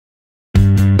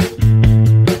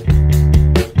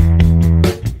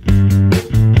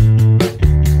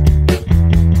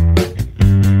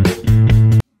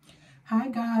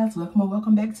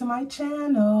to my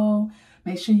channel.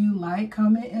 Make sure you like,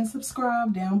 comment, and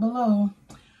subscribe down below.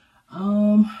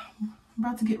 I'm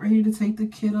about to get ready to take the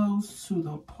kiddos to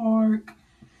the park.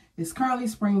 It's currently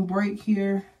spring break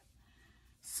here,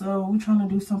 so we're trying to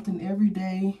do something every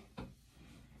day.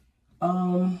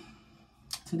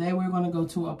 Today we're going to go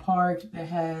to a park that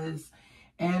has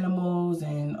animals,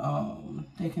 and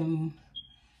they can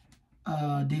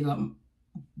dig up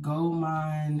gold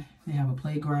mine. They have a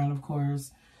playground, of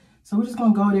course. So we're just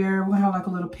gonna go there. We're gonna have like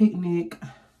a little picnic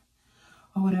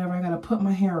or whatever. I gotta put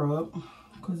my hair up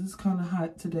because it's kind of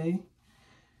hot today.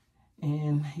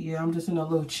 And yeah, I'm just in a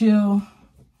little chill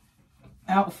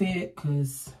outfit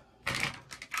because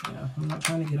yeah, I'm not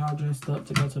trying to get all dressed up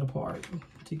to go to the park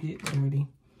to get dirty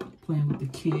playing with the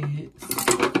kids.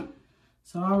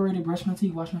 So I already brushed my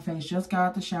teeth, washed my face, just got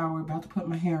out the shower, about to put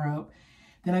my hair up.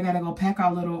 Then I gotta go pack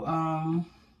our little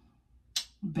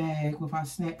bag with our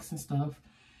snacks and stuff.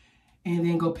 And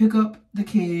then go pick up the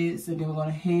kids, and then we're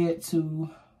gonna head to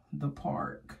the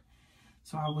park.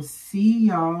 So I will see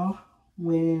y'all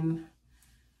when,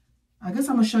 I guess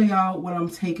I'm gonna show y'all what I'm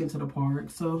taking to the park.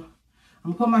 So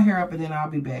I'm gonna put my hair up and then I'll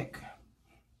be back.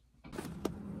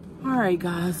 All right,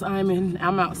 guys, I'm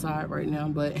outside right now,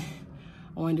 but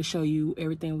I wanted to show you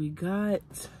everything we got.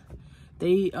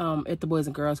 They at the Boys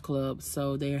and Girls Club,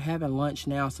 so they're having lunch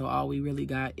now, so all we really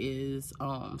got is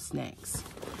snacks.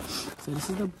 So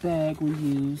this is the bag we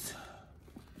use.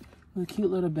 A cute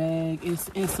little bag.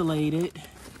 It's insulated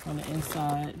on the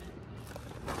inside.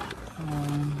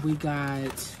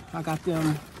 I got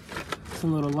them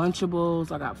some little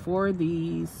Lunchables. I got 4 of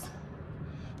these.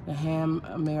 The ham,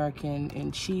 American,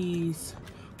 and cheese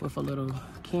with a little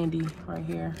candy right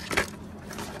here.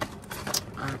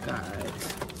 I got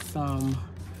some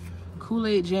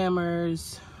Kool-Aid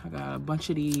jammers. I got a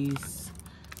bunch of these.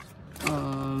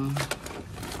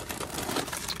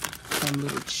 Some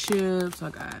little chips. I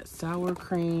got sour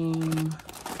cream,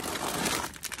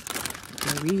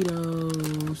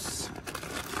 Doritos,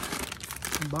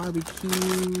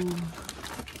 barbecue,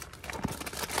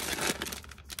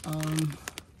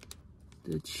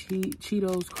 the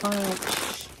Cheetos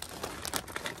Crunch,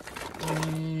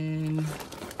 and I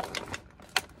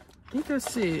think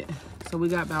that's it. So we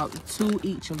got about 2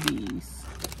 each of these.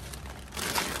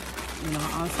 And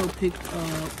I also picked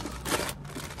up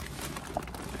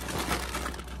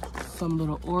some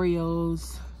little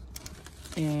Oreos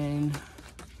and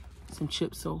some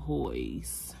Chips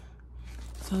Ahoy's.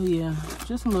 So yeah,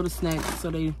 just some little snacks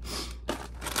so they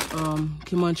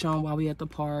can munch on while we at the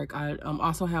park. I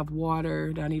also have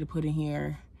water that I need to put in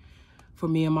here for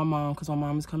me and my mom because my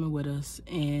mom is coming with us,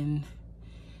 and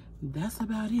that's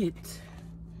about it.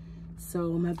 So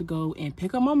I'm gonna have to go and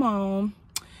pick up my mom,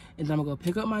 and then I'm gonna go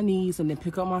pick up my niece, and then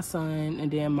pick up my son,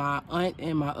 and then my aunt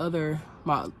and my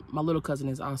little cousin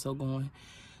is also going.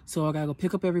 So I gotta go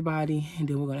pick up everybody, and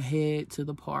then we're gonna head to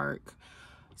the park.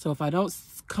 So if I don't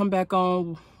come back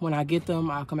on when I get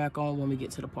them, I'll come back on when we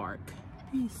get to the park.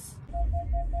 Peace.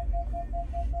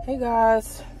 Hey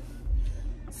guys,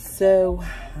 so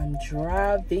I'm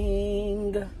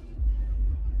driving.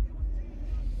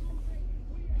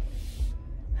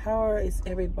 How is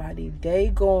everybody's day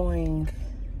going?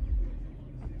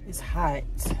 It's hot.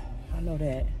 I know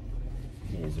that.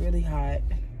 It is really hot.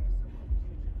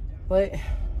 But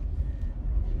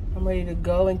I'm ready to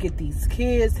go and get these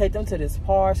kids, take them to this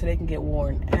park so they can get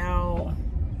worn out.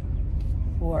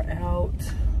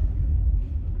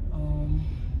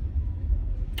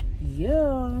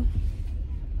 Yeah.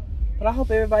 But I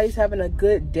hope everybody's having a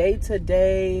good day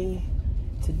today.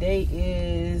 Today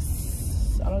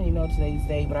is, I don't even know today's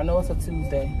day, but I know it's a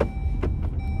Tuesday. I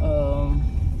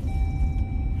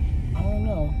don't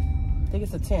know. I think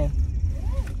it's the 10th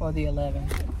or the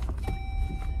 11th.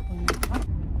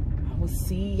 I will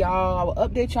see y'all. I will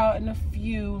update y'all in a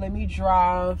few. Let me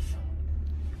drive,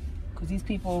 because these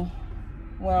people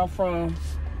where I'm from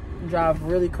drive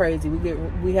really crazy.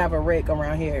 We have a wreck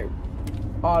around here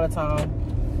all the time.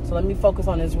 So let me focus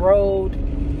on this road,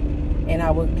 and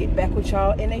I will get back with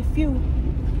y'all in a few.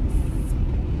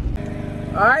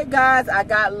 All right, guys, I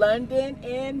got London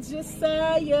and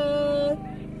Josiah.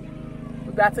 We're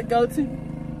about to go to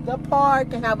the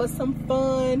park and have us some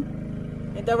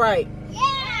fun. Ain't that right?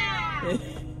 Yeah.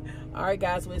 All right,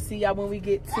 guys, we'll see y'all when we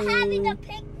get to. We're having a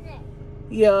picnic.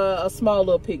 Yeah, a small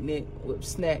little picnic with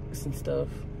snacks and stuff.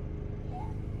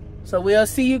 So we'll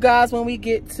see you guys when we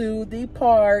get to the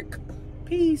park.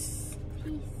 Peace.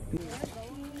 Peace.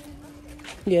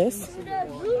 Yes.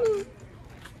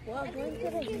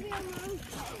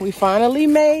 We finally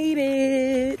made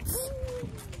it.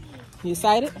 You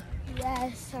excited?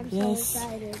 Yes, I'm so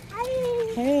excited.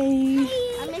 Hey.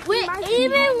 Wait,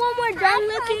 even when we're done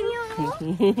looking,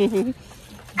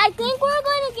 I think we're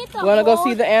going to get the We're going to go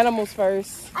see the animals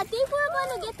first. I think we're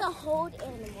going to get the hold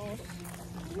animals.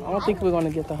 I don't think we're going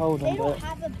to get to hold them, They don't but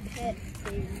have a pet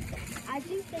thing. I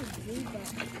think they do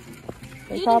that.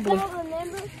 they You probably. don't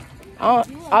remember?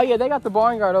 Oh yeah, they got the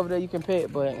barnyard over there you can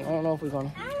pet, but I don't know if we're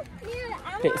going to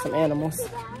pet some animals.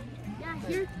 Yeah,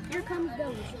 here comes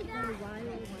those.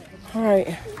 All right.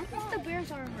 I think the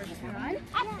bears are hurt, right?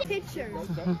 I think pictures.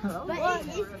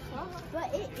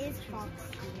 but it is fox.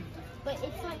 But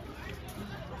it's like,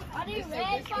 are they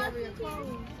red foxes?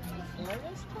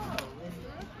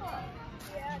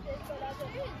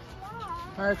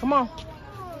 All right, come on.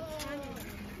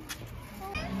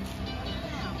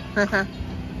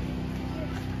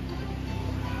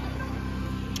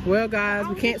 Well, guys,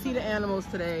 we can't see the animals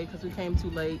today because we came too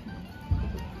late.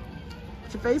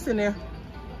 Put your face in there.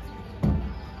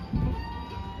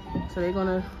 So they're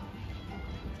gonna...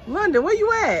 London, where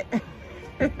you at?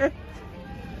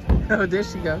 Oh, there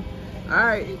she go. All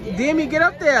right, Demi, get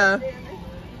up there.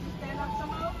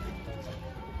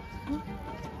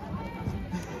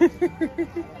 You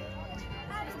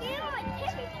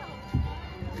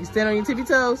stand on your tippy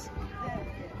toes?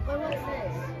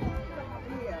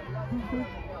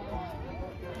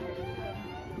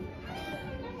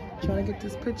 Trying to get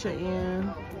this picture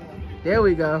in. There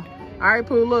we go. All right,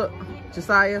 Pooh, look.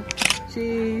 Josiah,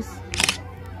 cheese.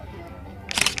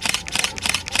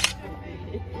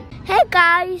 Hey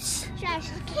guys.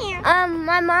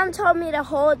 My mom told me to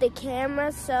hold the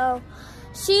camera, so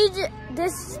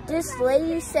this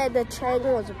lady said the train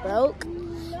was broke.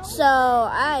 So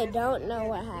I don't know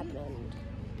what happened.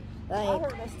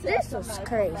 Like, this was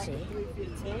crazy.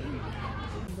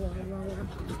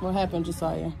 What happened,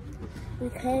 Josiah? We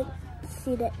can't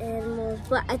see the animals,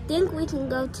 but I think we can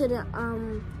go to the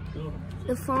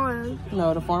farm.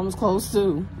 No, the farm is closed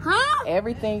too. Huh?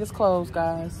 Everything is closed,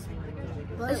 guys.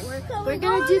 But we're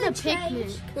gonna do the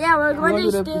picnic. Yeah, we're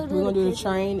going to do the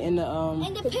train and the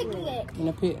and the picnic. and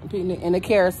the picnic and the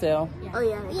carousel. Oh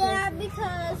yeah. Yeah,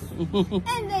 because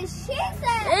and then she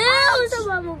said it's a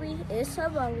bumblebee. It's a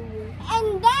bumblebee.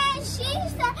 And then she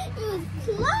said it was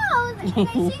closed, and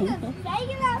then she was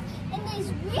taking out, and then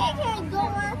we can go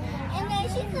on, and then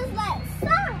she just like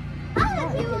stop. Other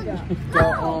people go.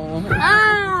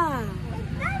 Ah.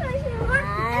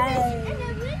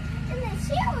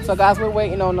 So guys, we're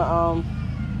waiting on the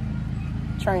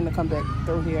train to come back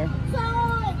through here. So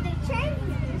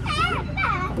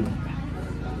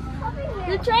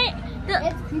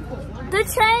the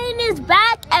train is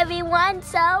back, everyone.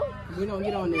 So we don't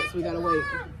get on this. We gotta wait.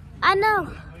 I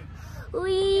know.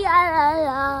 We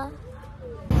are.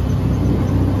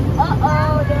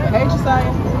 Hey,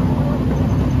 Josiah.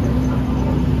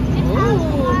 Ooh,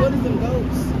 what is them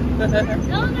goats? Those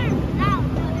are now.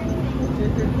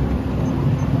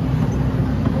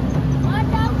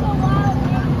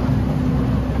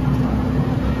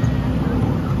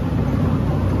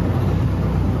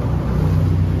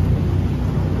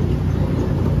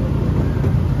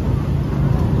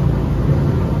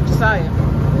 Josiah,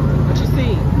 what you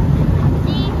see?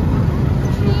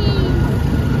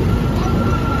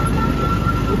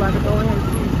 You about to go in and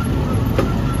see?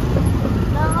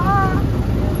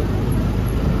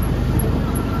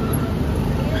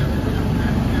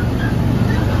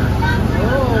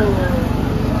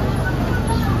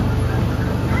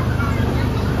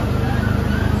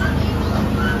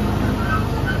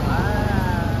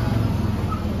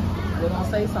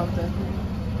 Say something.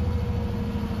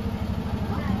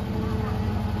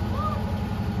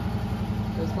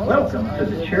 Welcome to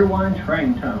the Cheerwine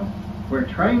Train Tunnel, where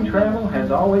train travel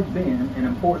has always been an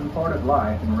important part of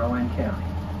life in Rowan County.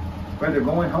 Whether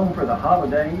going home for the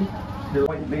holidays, it's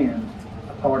always been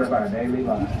a part of our daily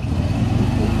life.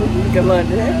 Good luck,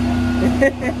 Dad.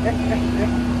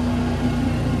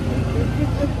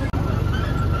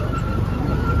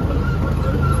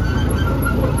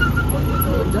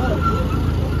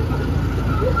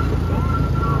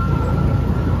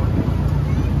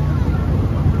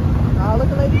 Oh, look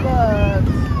at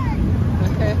ladybugs.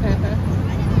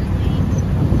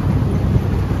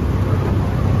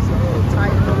 So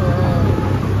tight little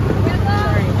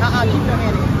train. Keep your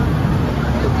hand in.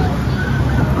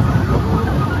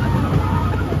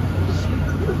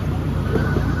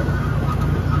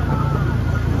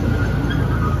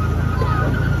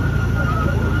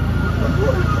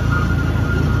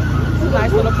 It's a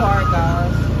nice little park,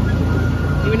 guys.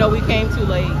 Even though we came too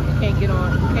late, we can't get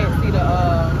on. We can't see the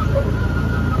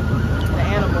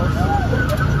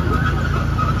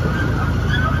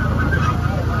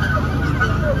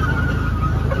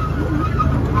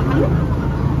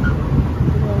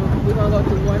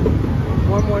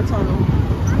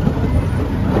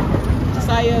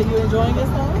enjoying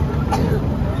yourself?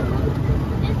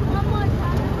 It's one more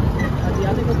time.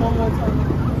 I think it's one more time.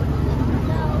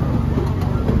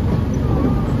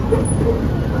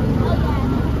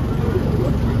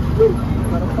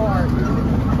 Go to park.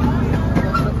 Go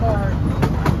to the park.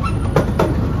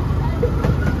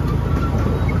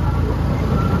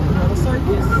 Go to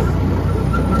circus.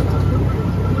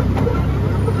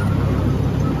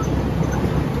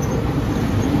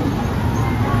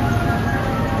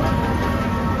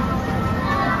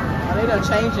 Oh, they done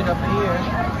changed it up here.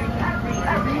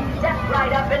 Step right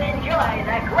up and enjoy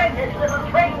the greatest little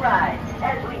train ride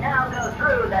as we now go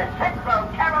through the Central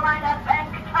Carolina Bank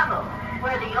Tunnel,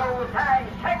 where the old-time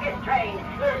circus train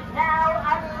is now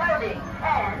unloading,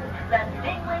 and the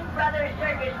Dingling Brothers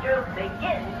Circus Troupe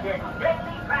begins its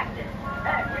daily practice.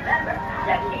 And remember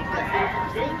to keep your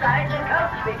hands inside the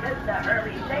coach because the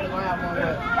early stage is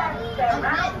just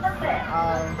around the bend.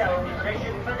 So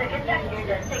listen for the conductor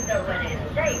to signal when it's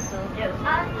safe to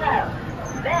unload.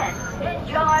 Then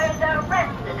enjoy the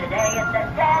rest of the day at the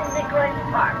San Nicolas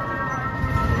Park.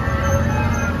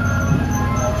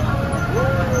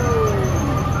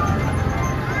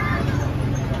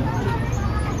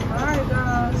 Alright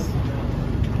guys.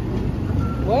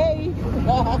 Wait.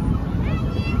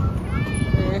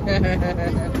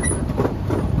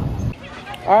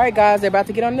 Alright guys, they're about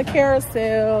to get on the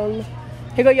carousel.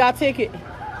 Here go y'all ticket.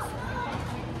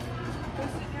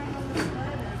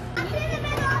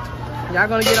 Y'all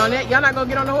gonna get on that? Y'all not gonna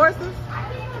get on the horses?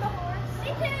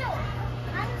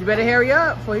 You better hurry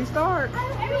up before he starts.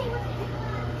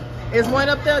 There's one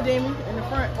up there, Demi, in the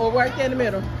front, or right there in the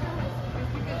middle.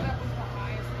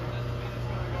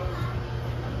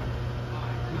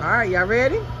 Alright, y'all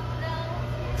ready?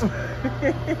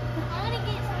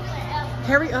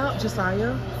 Hurry up,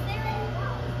 Josiah.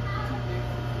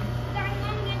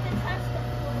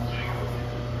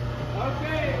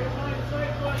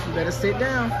 You better sit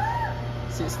down.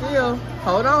 Sit still.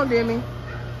 Hold on, Demi.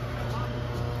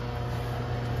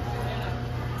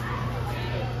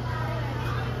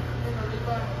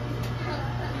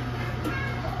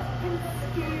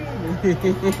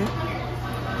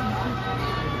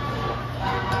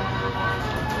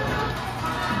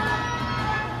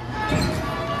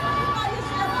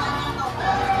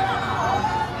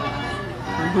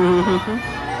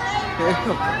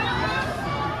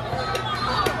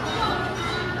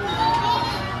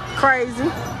 Crazy.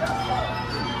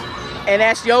 And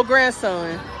that's your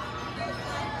grandson.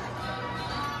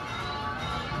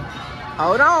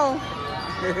 Hold on.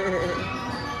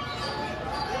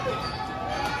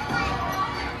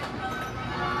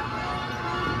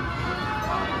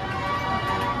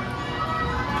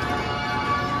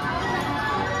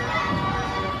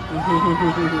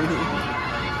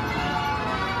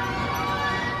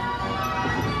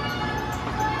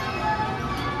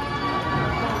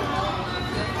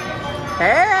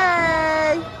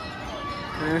 Hey!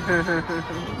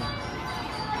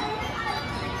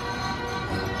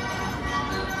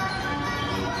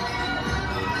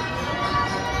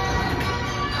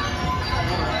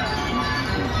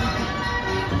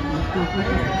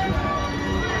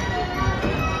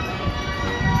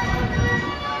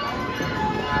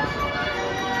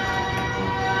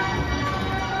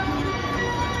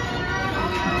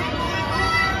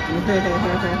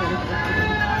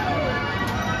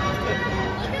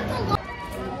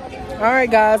 All right,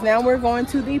 guys, now we're going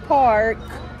to the park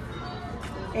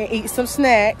and eat some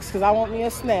snacks because I want me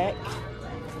a snack.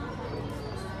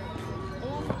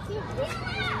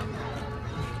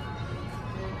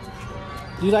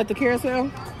 Do you like the carousel?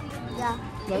 Yeah.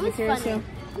 Love the carousel?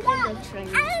 Yeah. I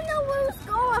didn't know where it was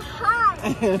going high.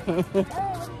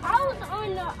 I was on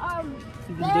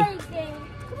the berry thing.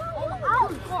 And I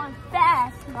was going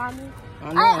fast, Mommy. I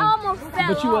know. I almost fell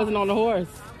But you off. wasn't on the horse.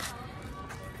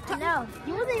 No,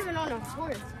 you wasn't even on a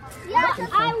horse. Yeah,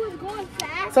 I was going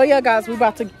fast. So yeah, guys, we're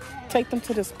about to take them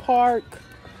to this park,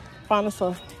 find us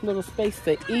a little space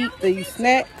to eat these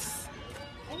snacks.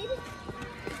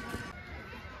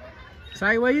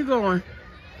 Sorry, where you going?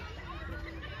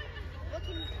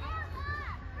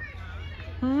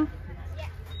 Hmm?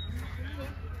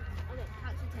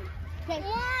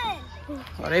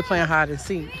 Oh, they playing hide and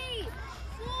seek. 3,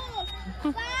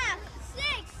 4, 5, 6,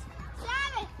 7,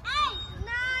 8,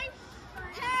 9,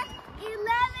 10, 11,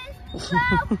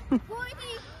 12, 14,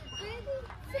 15,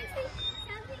 16,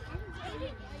 17,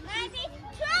 18, 19,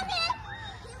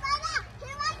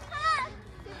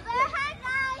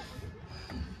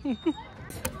 20.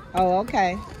 Oh,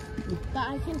 okay. But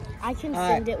I can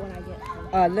send it when I get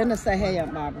home. Linda say hey,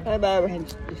 Aunt Barbara. Hey, Barbara. And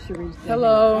Sharice say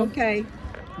Hello. hey. Okay.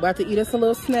 About to eat us a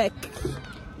little snack.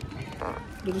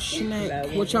 Little snack.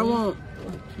 What y'all want?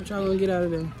 What y'all gonna get out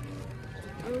of there?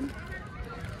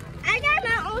 I got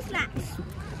my own snacks.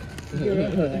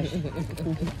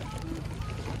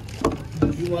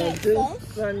 You want a juice,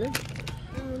 Sunday?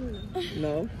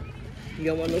 No. You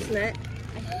don't want no snack?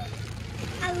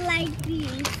 I like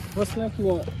these. What snack you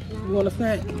want? You want a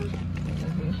snack?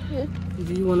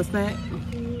 Do you want a snack?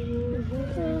 You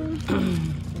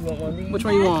want one of these? Which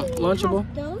one you want? Lunchable?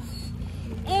 Those.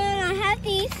 And I have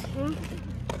these.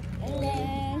 And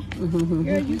then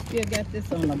Girl, you still got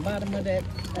this on the bottom of that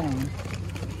thing.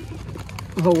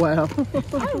 Oh wow.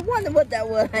 I wonder what that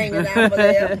was hanging out over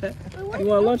there. You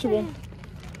want a Lunchable?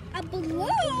 a balloon. Why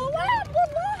a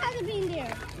balloon has to be in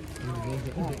there?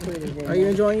 Are you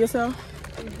enjoying yourself?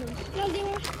 No, dear.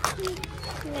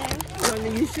 No. Sonny,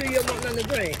 you sure you don't want nothing to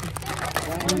drink?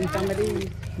 Want some of these?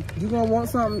 You gonna want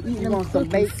something? Eat You them want some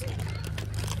cookies? bacon?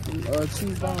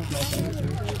 Cheese balls. No,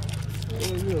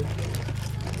 thank you.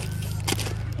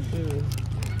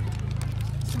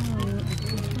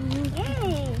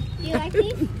 You like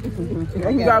these?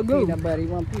 You got glue. Peanut butter. You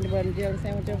want peanut butter and jelly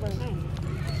sandwich over?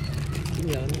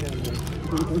 Yeah.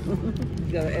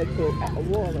 You gotta add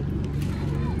water.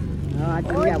 No, I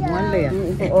just got one left.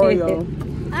 Oreo.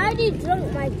 I already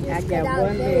drank my juice. I got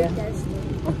one there. left.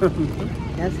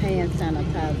 That's hand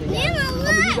sanitizer. Nana, You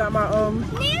look. got my Nana,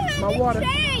 my the water.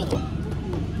 train.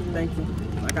 Thank you.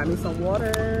 I got me some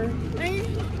water. I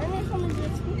need some of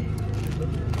this.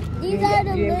 These You are the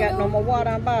ain't got no little more water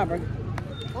on Barbara. This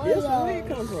Oreos. where it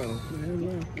come from?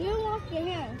 You wash your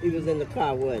hands. He was in the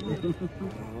car, wasn't it? I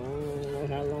don't know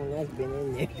how long that's been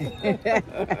in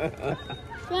there.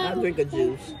 I'll drink a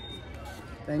juice.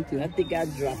 Thank I you. think I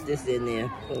dropped this in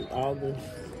there for all the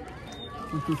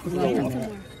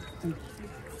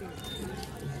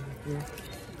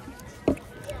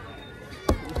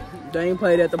They ain't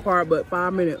played at the park but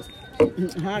 5 minutes.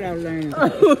 How did I learn? I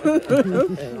was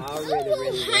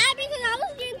happy because I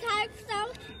was getting tired of stuff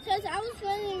because I was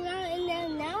running around and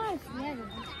then now I'm sweating.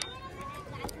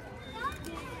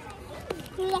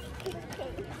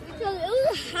 Because it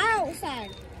was hot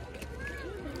outside.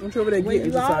 I'm sure they When get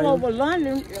you all over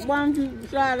London, why don't you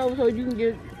slide over so you can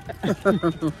get...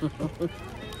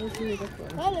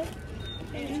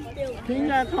 You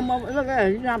gotta come over, look at that,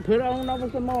 you gotta put it on over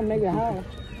some more, make it hot.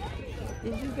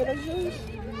 Did you get a juice?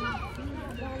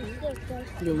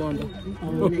 Yolanda.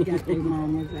 Oh, they got their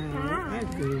mamas out.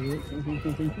 That's good.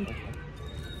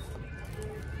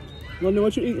 Wonder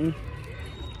what you eating?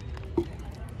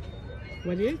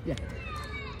 What is that?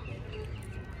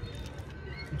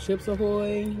 Chips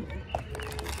Ahoy.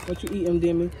 What you eating,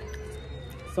 Demi?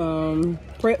 Some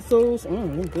pretzels.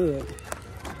 They're good.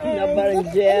 Peanut butter and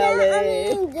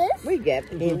jelly. This We got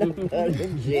peanut butter and is my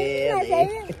jelly.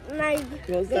 favorite.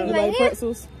 You like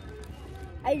pretzels?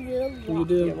 I do. You You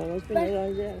do. want peanut butter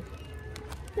and jelly?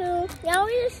 So now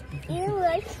we just eat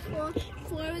lunch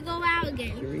before we go out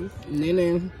again. Therese,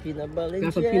 Nene. peanut butter and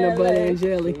Got some jelly. peanut butter and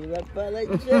jelly. Peanut butter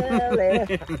and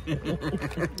jelly.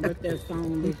 What that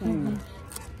song they sing?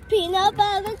 Peanut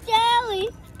butter jelly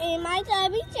in my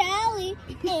tummy jelly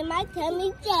in my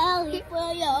tummy jelly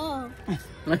for you.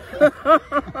 I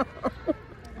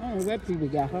don't know where people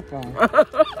got her from.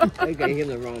 They gave him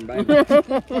the wrong baby.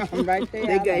 Right there.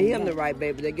 They gave him the right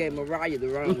baby. They gave Mariah the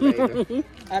wrong baby.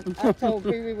 I told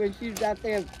Pee-wee when she was out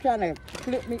there trying to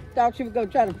flip me, thought she was going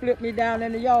to try to flip me down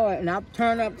in the yard, and I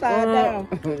turned upside down.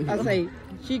 I say,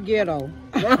 she ghetto.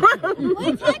 What are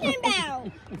you talking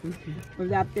about?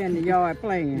 Was out there in the yard You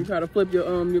playing. try to flip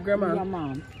your grandma. My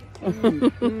mom.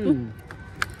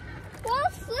 Well,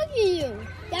 flip you.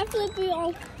 That flip you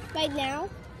on right now.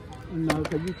 No,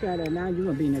 because you try that now, you're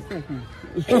going to be in the second.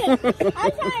 I'm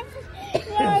trying to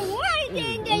learn one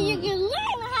thing that you can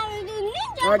learn how to do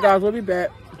ninja. All right, guys, we'll be back.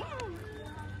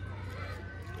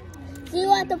 See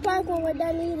you at the park when we're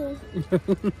done eating.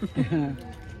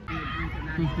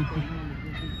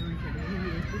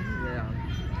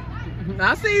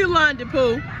 I see you, London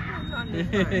Pooh.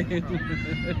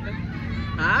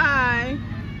 Hi.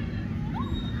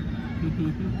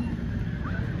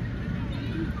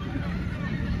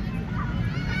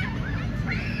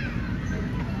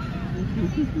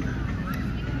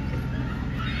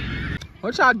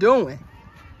 What y'all doing?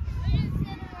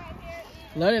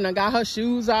 London, I got her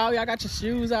shoes off. Y'all got your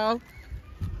shoes off.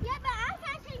 Yeah, but I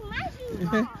can't take my shoes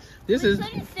off. This is.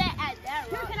 Couldn't sit at that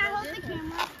rock. Can I hold the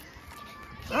camera?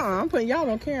 I'm putting y'all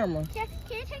on camera. Can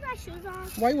you take my shoes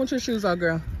off? Why you want your shoes off,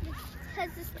 girl?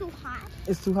 Because it's too hot.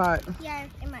 It's too hot. Yeah,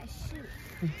 in my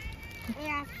shoes.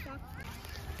 Yeah, so.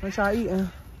 What y'all eating?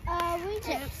 We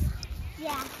just.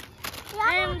 Yeah.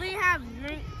 And we have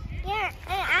drink. Yeah,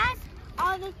 and ask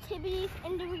all the activities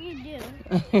and then we can do.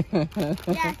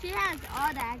 Yeah, she has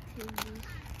all the activities.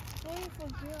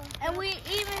 And we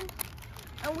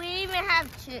even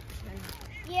have chips.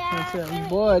 Yeah.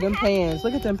 Boy, them pants.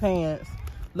 Look at them pants.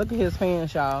 Look at his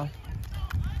pants, y'all.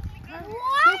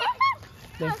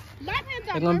 What?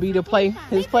 They're gonna be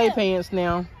his play pants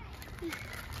now.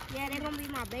 Yeah, they're gonna be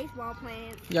my baseball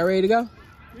pants. Y'all ready to go?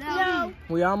 No.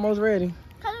 We almost ready.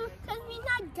 Cause we're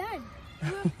not done.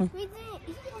 We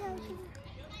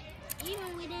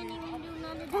didn't even do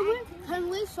none of that. Can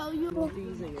we show you?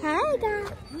 Hi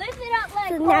guys. Lift it up like.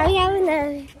 So now we have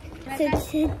another.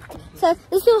 So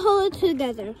let's do hold it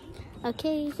together.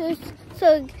 Okay. So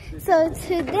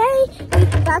today we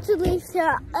got to leave to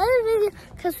our other video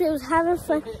because we was having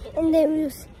fun, and then we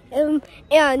was in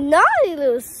a naughty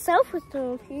little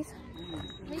self-esteem piece.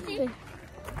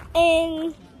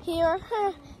 And here are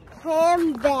her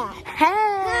handbag.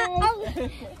 Hey.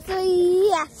 So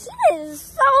yeah, she is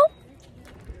so.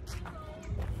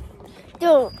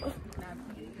 Dude.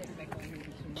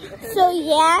 So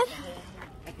yeah.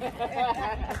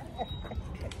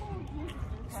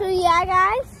 So yeah,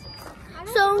 guys.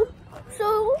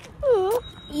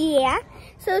 Yeah.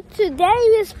 So today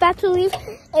we're about to leave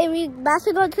and we're about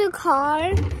to go to the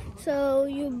car. So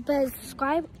you better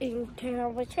subscribe and turn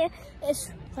on my channel. It's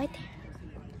right there.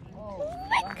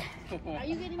 Are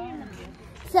you getting me?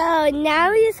 So now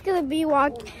we're just gonna be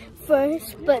walking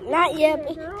first, but not yet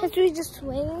because we're just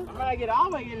waiting. I'm gonna get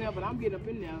all the way in there, but I'm getting up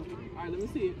in there. All right, let me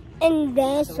see it. And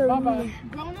then so bye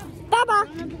bye.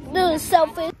 Little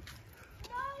selfie.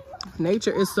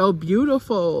 Nature is so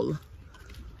beautiful.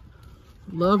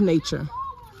 Love nature.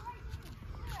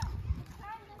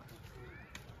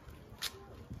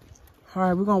 All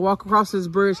right, we're gonna walk across this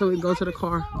bridge so we can go to the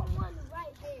car.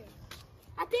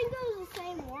 I think it was the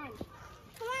same one.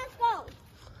 Come on, let's go.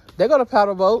 They go to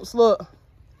paddle boats. Look.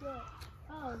 Yeah.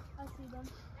 Oh, I see them.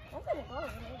 I'm gonna go there.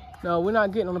 No, we're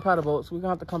not getting on the paddle boats. We're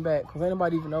gonna have to come back because ain't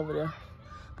nobody even over there.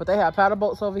 But they have paddle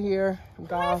boats over here.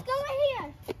 Come on, let's go right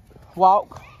here.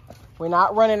 Walk. We're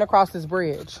not running across this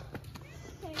bridge.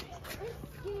 It's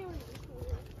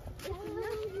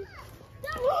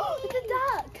a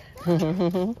duck.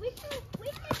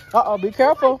 Uh-oh, be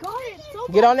careful.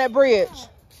 Get on that bridge.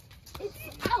 It's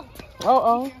out.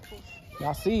 Uh-oh.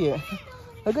 Y'all see it.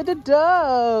 Look at the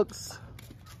ducks.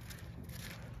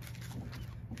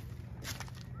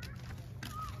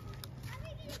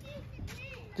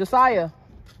 Josiah,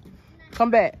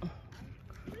 come back.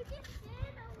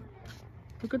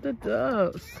 Look at the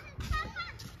ducks.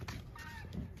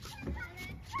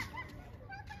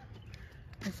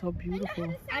 That's so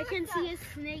beautiful. I can see a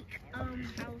snake house.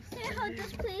 Can you hold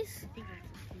this, please?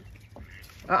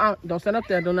 Don't stand up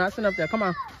there. Do not stand up there. Come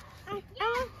on.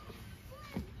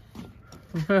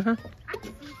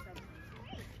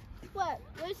 What?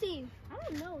 Where's he? I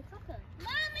don't know. Tucker.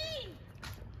 Mommy!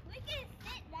 We can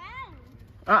sit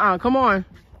down. Come on.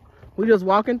 We just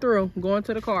walking through, going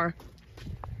to the car.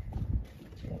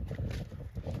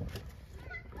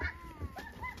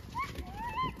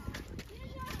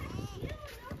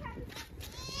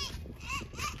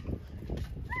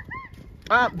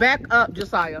 Back up,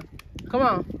 Josiah. Come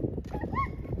on.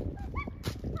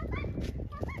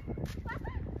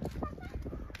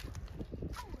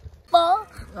 All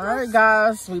right,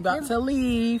 guys, we about to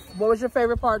leave. What was your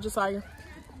favorite part, Josiah?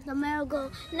 The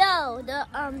merry-go. No, the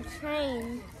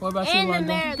train. What about you,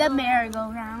 London? The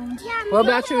merry-go-round. Yeah, what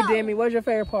about you, Demi? What's your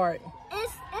favorite part?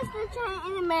 It's the train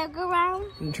and the merry-go-round.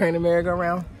 The train and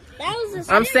merry-go-round. That was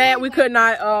the I'm sad we could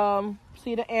not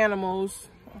see the animals.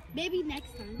 Maybe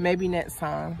next time. Maybe next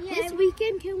time. Yeah. This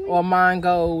weekend, can we? Or Mine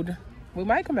Gold. We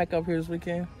might come back up here this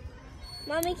weekend.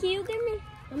 Mommy, can you give me?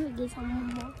 Let me get some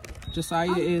more.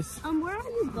 Josiah is. Where are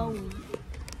you going?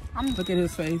 Look at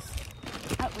his face.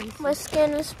 My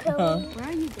skin is peeling. Where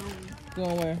are you going?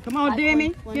 Going where? Come on,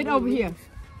 Demi. Get over here.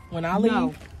 When I leave?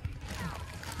 No.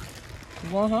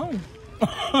 I'm going home.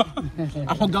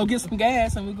 I'm gonna go get some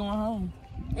gas and we're going home.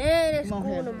 And it's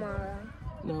school tomorrow.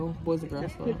 No, Boys and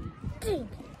Girls Club.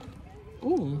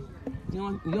 Ooh.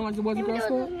 You don't like the Boys and Girls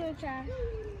Club?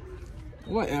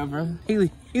 Whatever.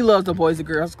 He loves the Boys and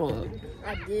Girls Club.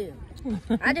 I do.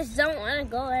 I just don't want to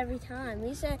go every time.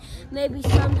 He said maybe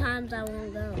sometimes I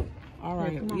won't go. All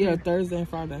right. Yeah, Thursday and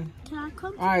Friday. Can I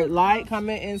come? All right. Like,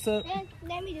 comment, and sub.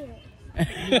 Let me do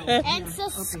it. And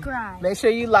subscribe. Make sure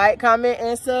you like, comment,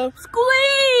 and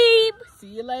subscribe. See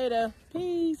you later.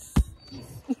 Peace.